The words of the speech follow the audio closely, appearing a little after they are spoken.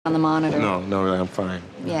On the monitor. No, I'm fine.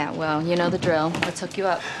 Yeah, well, you know the drill. Let's hook you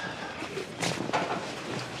up.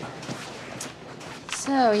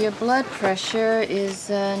 So, your blood pressure is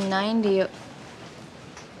 90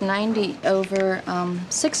 over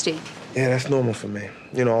 60. Yeah, that's normal for me.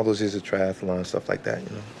 You know, all those years of triathlon, stuff like that, you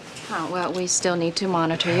know. Oh, well, we still need to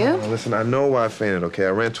monitor you. Listen, I know why I fainted, okay? I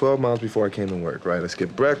ran 12 miles before I came to work, right? I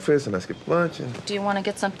skipped breakfast and I skipped lunch and... Do you want to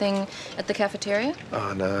get something at the cafeteria?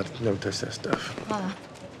 Oh, no, I never touched that stuff.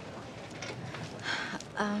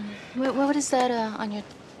 What is that on your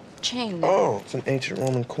chain there? Oh, it's an ancient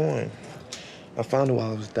Roman coin. I found it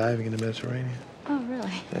while I was diving in the Mediterranean. Oh,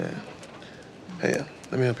 really? Yeah. Hey,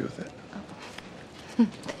 let me help you with that. Oh.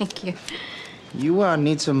 Thank you. You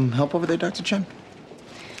need some help over there, Dr. Chen?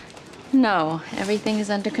 No, everything is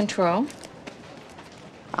under control.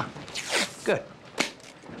 Ah, good.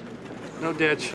 No ditch.